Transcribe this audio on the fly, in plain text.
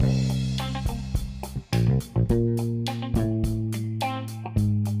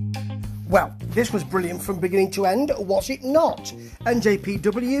This was brilliant from beginning to end, was it not?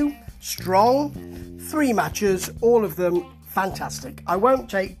 NJPW, strong, 3 matches, all of them fantastic. I won't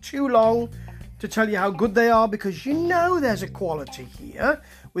take too long to tell you how good they are because you know there's a quality here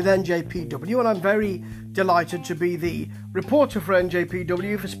with NJPW, and I'm very delighted to be the reporter for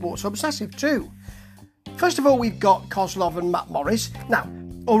NJPW for Sports Obsessive too. First of all, we've got Kozlov and Matt Morris. Now,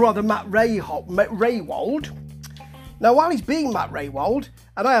 or rather Matt Rehwoldt. Now, while he's being Matt Rehwoldt,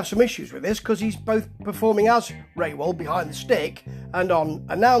 and I have some issues with this because he's both performing as Rehwoldt behind the stick and on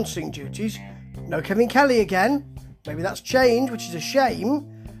announcing duties. No Kevin Kelly again. Maybe that's changed, which is a shame.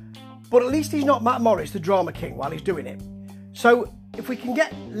 But at least he's not Matt Morris, the drama king, while he's doing it. So, if we can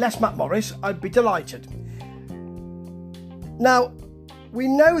get less Matt Morris, I'd be delighted. Now, we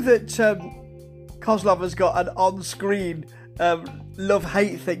know that Kozlov has got an on-screen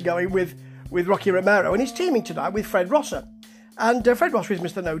love-hate thing going with Rocky Romero, and he's teaming tonight with Fred Rosser. And Fred Rosser is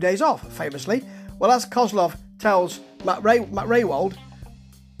Mr. No Days Off, famously. Well, as Kozlov tells Matt Rehwoldt,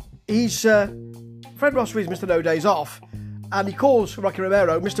 Fred Rosser is Mr. No Days Off, and he calls Rocky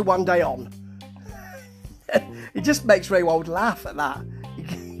Romero Mr. One Day On. It just makes Rehwoldt laugh at that.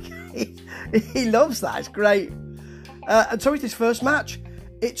 He loves that, it's great. And so is this first match.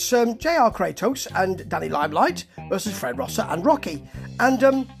 It's JR Kratos and Danny Limelight versus Fred Rosser and Rocky. And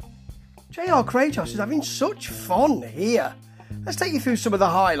JR Kratos is having such fun here. Let's take you through some of the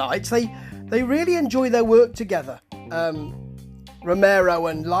highlights. They really enjoy their work together. Romero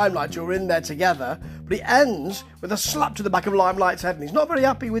and Limelight are in there together, but it ends with a slap to the back of Limelight's head, and he's not very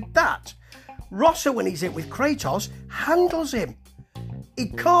happy with that. Rosser, when he's in with Kratos, handles him. He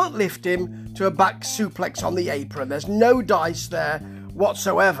can't lift him to a back suplex on the apron. There's no dice there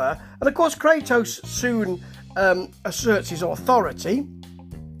whatsoever. And of course, Kratos soon asserts his authority.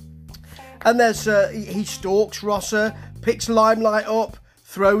 And he stalks Rosser, picks Limelight up,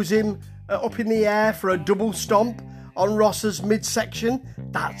 throws him up in the air for a double stomp on Rosser's midsection.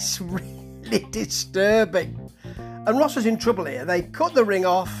 That's really disturbing. And Rosser's in trouble here. They cut the ring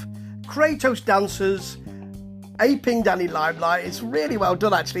off. Kratos dances, aping Danny Limelight. It's really well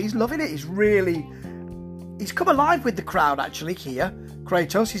done, actually. He's loving it. He's come alive with the crowd, actually, here.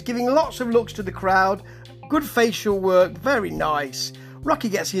 Kratos. He's giving lots of looks to the crowd. Good facial work. Very nice. Rocky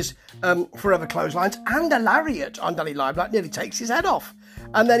gets his forever clotheslines and a lariat on Danny Limelight, nearly takes his head off.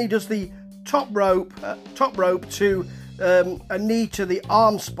 And then he does the top rope to a knee to the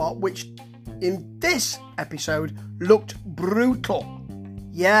arm spot, which in this episode looked brutal.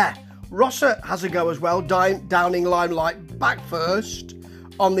 Yeah, Rosser has a go as well, downing Limelight back first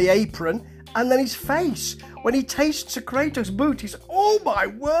on the apron, and then his face when he tastes a Kratos boot. He's, oh my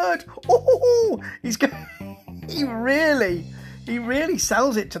word, he really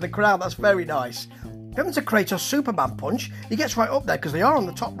sells it to the crowd. That's very nice. Comes a Kratos Superman punch. He gets right up there because they are on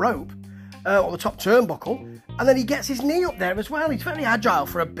the top rope, or the top turnbuckle, and then he gets his knee up there as well. He's very agile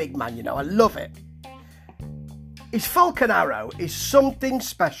for a big man, you know. I love it. His Falcon Arrow is something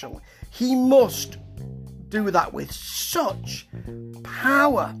special. He must do that with such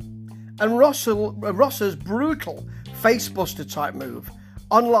power. And Rosser's brutal facebuster type move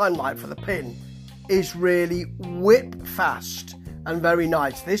on Limelight for the pin is really whip fast and very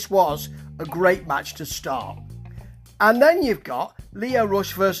nice. This was a great match to start. And then you've got Lio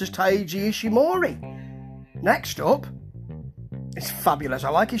Rush versus Taiji Ishimori. Next up, it's fabulous. I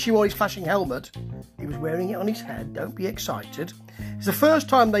like Ishimori's flashing helmet. He was wearing it on his head. Don't be excited. It's the first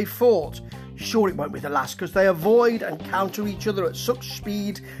time they fought. Sure, it won't be the last because they avoid and counter each other at such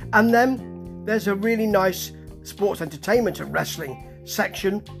speed. And then there's a really nice sports entertainment and wrestling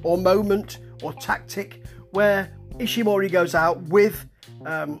section or moment or tactic where Ishimori goes out with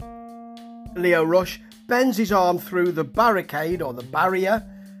Lio Rush, bends his arm through the barricade or the barrier,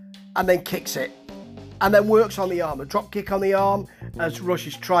 and then kicks it. And then works on the arm, a drop kick on the arm as Rush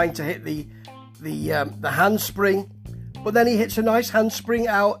is trying to hit the handspring. But then he hits a nice handspring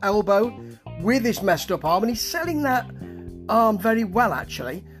out elbow with his messed up arm, and he's selling that arm very well,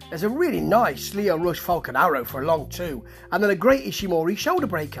 actually. There's a really nice Lio Rush Falcon Arrow for a long two, and then a great Ishimori shoulder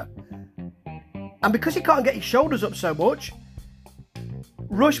breaker. And because he can't get his shoulders up so much,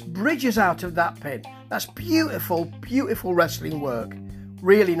 Rush bridges out of that pin. That's beautiful, beautiful wrestling work.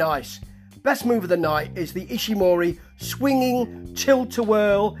 Really nice. Best move of the night is the Ishimori swinging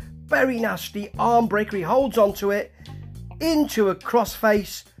tilt-a-whirl, very nasty arm breaker. He holds onto it into a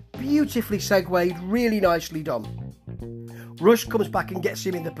crossface, beautifully segued, really nicely done. Rush comes back and gets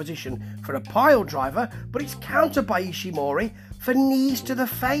him in the position for a pile driver, but it's countered by Ishimori for knees to the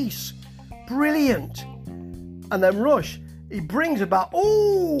face. Brilliant. And then Rush, he brings about,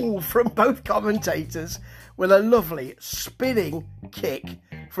 from both commentators with a lovely spinning kick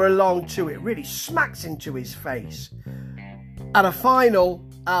for a long 2. It really smacks into his face. And a final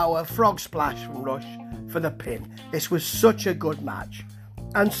hour frog splash from Rush for the pin. This was such a good match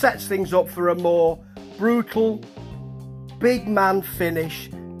and sets things up for a more brutal, big man finish.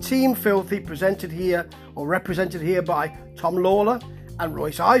 Team Filthy presented here, or represented here, by Tom Lawler and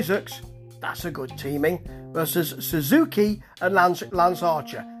Royce Isaacs. That's a good teaming. Versus Suzuki and Lance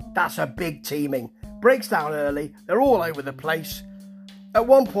Archer. That's a big teaming. Breaks down early. They're all over the place. At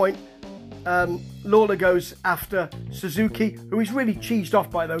one point, Lawler goes after Suzuki, who is really cheesed off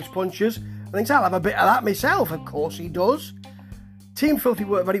by those punches. I think I'll have a bit of that myself. Of course he does. Team Filthy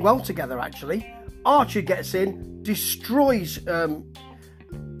work very well together, actually. Archer gets in, destroys Tom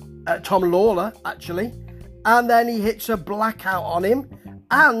Lawler, actually. And then he hits a blackout on him.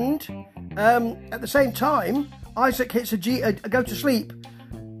 And at the same time, Isaac hits a go to sleep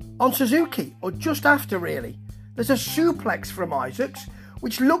on Suzuki, or just after, really. There's a suplex from Isaacs,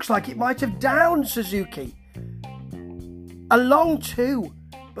 which looks like it might have downed Suzuki. A long 2,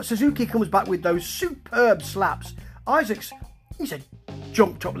 but Suzuki comes back with those superb slaps. Isaacs, he's a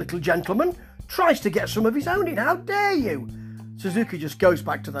jumped up little gentleman, tries to get some of his own in. How dare you? Suzuki just goes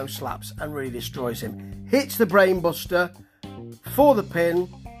back to those slaps and really destroys him. Hits the brainbuster for the pin.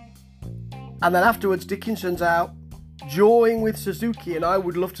 And then afterwards, Dickinson's out, jawing with Suzuki, and I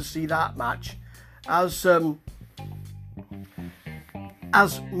would love to see that match. As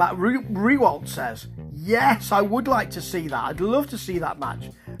Matt Rewalt says, yes, I would like to see that. I'd love to see that match.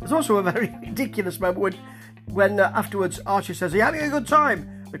 There's also a very ridiculous moment when afterwards Archer says, "Are you having a good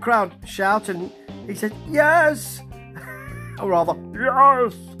time?" The crowd shout, and he said, "Yes," or rather,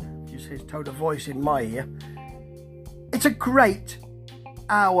 "Yes," which is his tone of voice in my ear. It's a great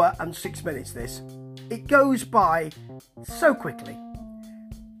hour and 6 minutes, this. It goes by so quickly.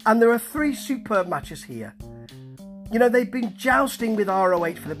 And there are 3 superb matches here. You know, they've been jousting with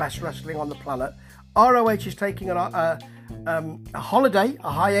ROH for the best wrestling on the planet. ROH is taking a holiday,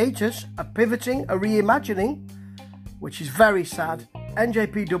 a hiatus, a pivoting, a reimagining, which is very sad.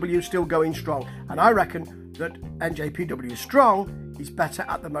 NJPW is still going strong. And I reckon that NJPW Strong is better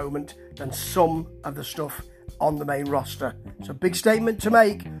at the moment than some of the stuff on the main roster. It's a big statement to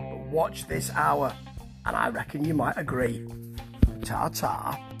make, but watch this hour, and I reckon you might agree.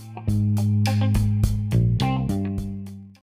 Ta-ta.